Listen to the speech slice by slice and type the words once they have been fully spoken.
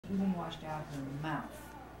Even washed out her mouth.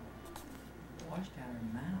 Washed out her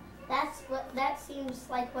mouth. That seems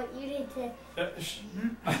like what you did to.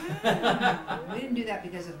 We didn't do that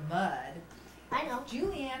because of mud. I know.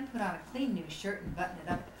 Julianne put on a clean new shirt and buttoned it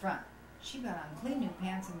up the front. She put on clean new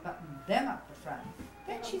pants and buttoned them up the front.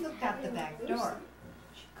 Then she looked out the back door.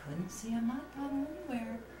 She couldn't see a mud puddle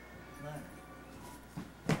anywhere.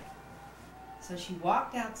 Look. So she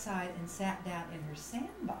walked outside and sat down in her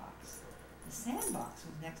sandbox. The sandbox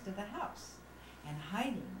was next to the house. And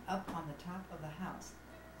hiding up on the top of the house,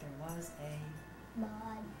 there was a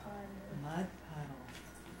Mud puddle.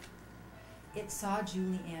 It saw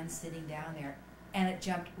Julianne sitting down there, and it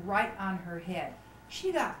jumped right on her head.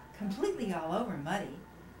 She got completely all over Muddy.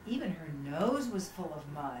 Even her nose was full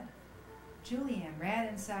of mud. Julianne ran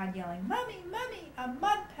inside yelling, "Mummy, Mummy, a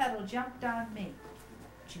mud puddle jumped on me."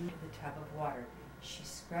 Julie took the tub of water. She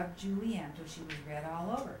scrubbed Julianne till she was red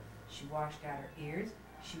all over. She washed out her ears.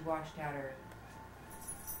 She washed out her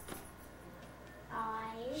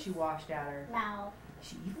Eyes. She washed out her Mouth.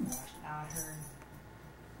 She even washed out her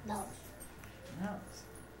Nose. nose.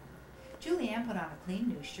 Julianne put on a clean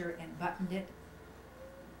new shirt and buttoned it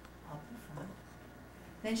up the front.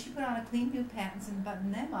 Then she put on a clean new pants and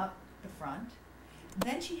buttoned them up the front.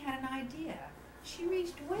 Then she had an idea. She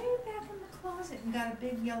reached way back in the closet and got a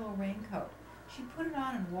big yellow raincoat. She put it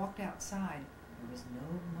on and walked outside. There was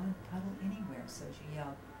no mud puddle anywhere, so she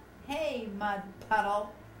yelled, "Hey, mud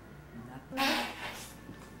puddle!" Nothing.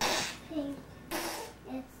 Pink.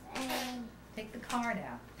 It's a. Take the card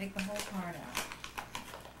out. Take the whole card out.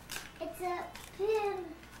 It's a pin.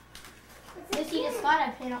 Lucy just got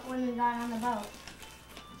a pin when we got on the boat.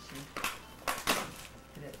 She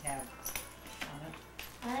put a tab on it.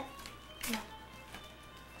 What? No.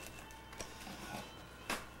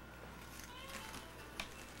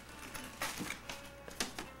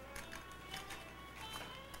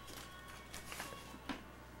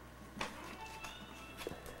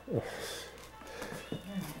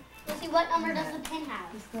 Lucy, what number does the pin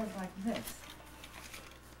have? This goes like this.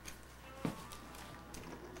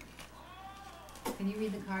 Can you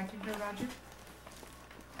read the card to her, Roger?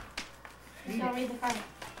 Don't read the card.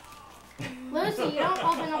 Lucy, you don't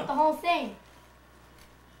open up the whole thing.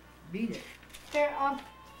 Read it. Here,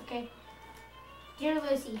 okay. Dear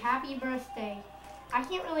Lucy, happy birthday. I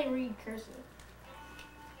can't really read cursive.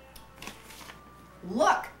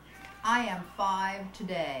 Look! I am 5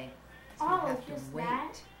 today. So you Oh, have to just wait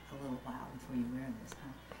that? a little while before you wear this, huh?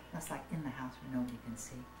 That's like in the house where nobody can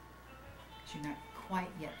see. 'Cause you're not quite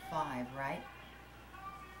yet 5, right?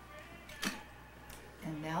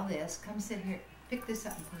 And now this. Come sit here. Pick this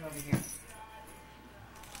up and put it over here.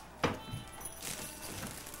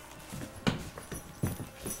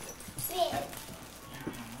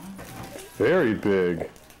 Very big.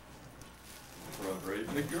 For a very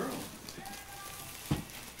big girl.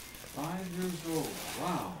 5 years old.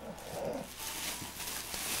 Wow.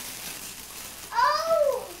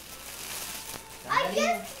 Oh! I Somebody-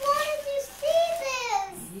 just wanted to see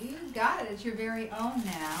this! You got it. It's your very own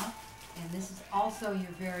now. And this is also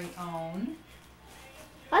your very own.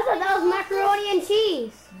 I thought that was macaroni and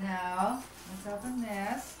cheese. No. Let's open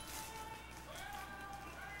this.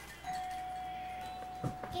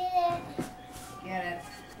 Get Get it.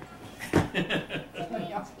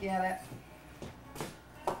 Somebody else get it.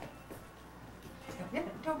 Don't rip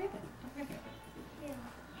it. Don't rip it. Don't rip it.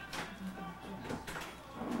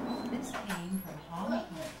 This came from Hong Kong.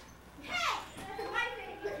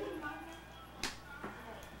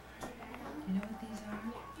 You know what these are?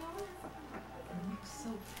 They're like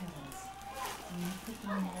soap petals. When you put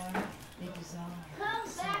them in water, they dissolve. Come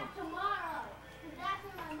Soap. back tomorrow. 'Cause that's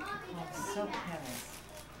when my mommy Called gonna soap do that. petals.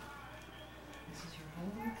 This is your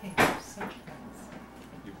whole little cake of soap petals.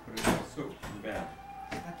 You put it in soap in the bath.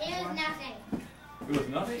 Got the It was water. nothing. It was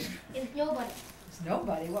nothing? It was nobody. It's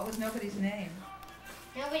nobody. What was nobody's name?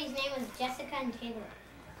 Nobody's name was Jessica and Taylor.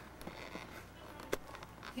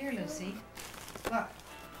 Here, Lucy. Look.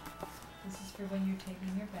 This is for when you're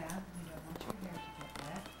taking your bath and you don't want your hair to get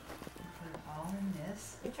wet. You put it all in this.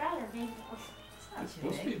 It's rather big. It's not It's too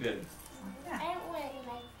supposed to be big. big. Like that. don't really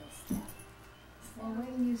like this stuff. Well,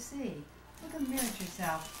 wait till you see. Look in the mirror at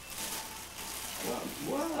yourself.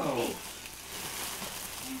 Wow.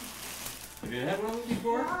 Have you had one of those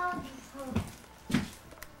before?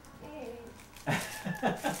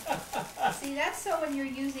 See, that's so when you're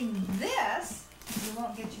using this, you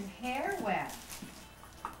won't get your hair wet.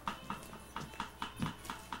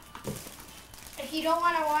 If you don't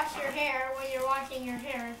want to wash your hair when you're washing your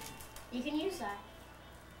hair, you can use that.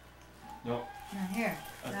 No, Now here.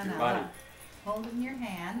 that's No, your no, body. look. Hold it in your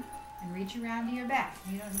hand and reach around to your back.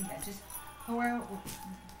 You don't need that. Just pour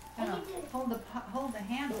hold the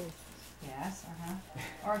handle. Yes,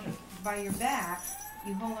 or by your back,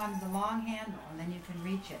 you hold on to the long handle, and then you can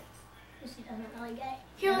reach it. Lucy doesn't really get it.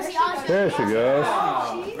 Here, There Lucy, she I'll goes. show There you. she goes.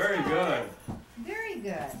 Wow, she's very got good. Very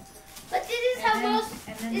good. But this is how most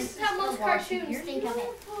This is how most cartoons think of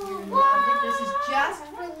it. This is just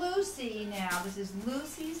for Lucy now. This is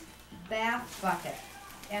Lucy's bath bucket.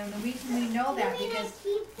 And the reason we know that because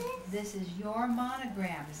this is your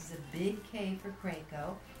monogram. This is a big K for Kraco,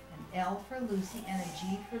 an L for Lucy, and a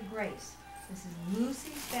G for Grace. This is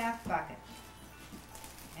Lucy's bath bucket.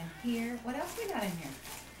 And here, what else we got in here?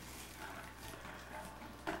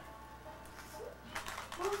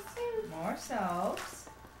 More soaps,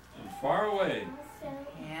 And far away.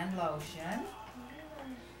 hand lotion,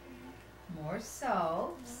 more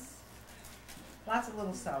soaps, lots of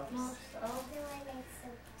little soaps. More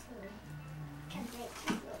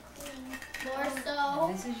And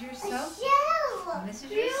soap. this is your soap. And this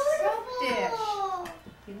is your soap dish.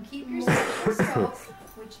 You can keep your soap,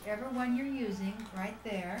 whichever one you're using, right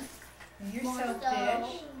there. And your More soap soap.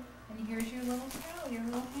 dish. And here's your little towel, your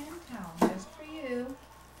little hand towel, just for you.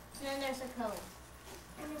 And then there's a code.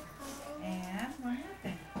 And one more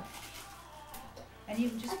thing. And you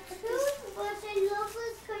can just put this.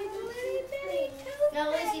 No,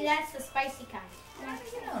 Lucy, that's the spicy kind.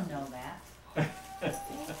 You don't know that.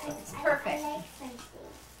 It's perfect.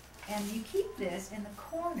 And you keep this in the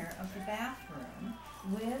corner of the bathroom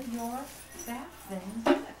with your bath things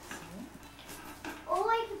in it. See? Oh,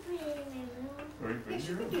 I could put it in my room. Yes,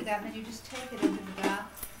 you can do that, and then you just take it into the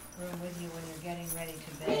bathroom with you when you're getting ready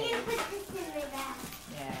to I bathe. can put this in my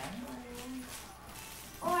bath. Yeah.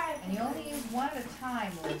 Or I And you only use one at a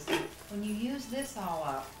time, Lucy. When you use this all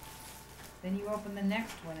up, then you open the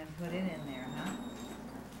next one and put it in there, huh?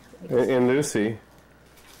 And Lucy.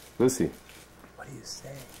 What do you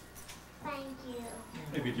say? Thank you.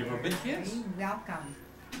 Maybe give her a big kiss. You're welcome.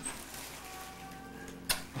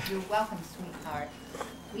 You're welcome, sweetheart.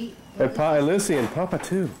 And Lucy and Papa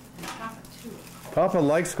too. And Papa too. Papa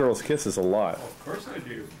likes girls' kisses a lot. Of course I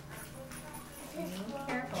do. Be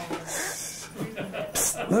careful with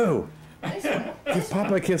that. Lou, This one. give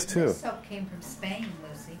Papa a kiss too. This soap came from Spain,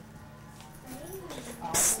 Lucy.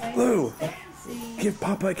 All the way Lou, from Spain. See? give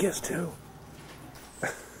Papa a kiss too.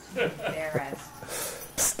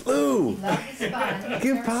 Embarrassed. Lou, Love the sponge.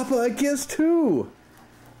 give Papa a kiss too.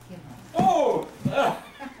 Give him. Oh!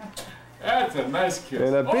 That's a nice kiss.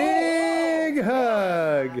 And a Oh! big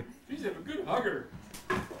hug. He's a good hugger.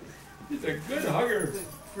 He's a good hugger. Good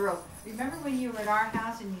girl. Remember when you were at our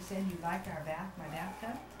house and you said you liked my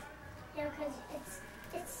bathtub? Yeah, because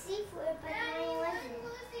it's seafood, but I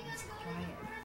wasn't. Let's try it.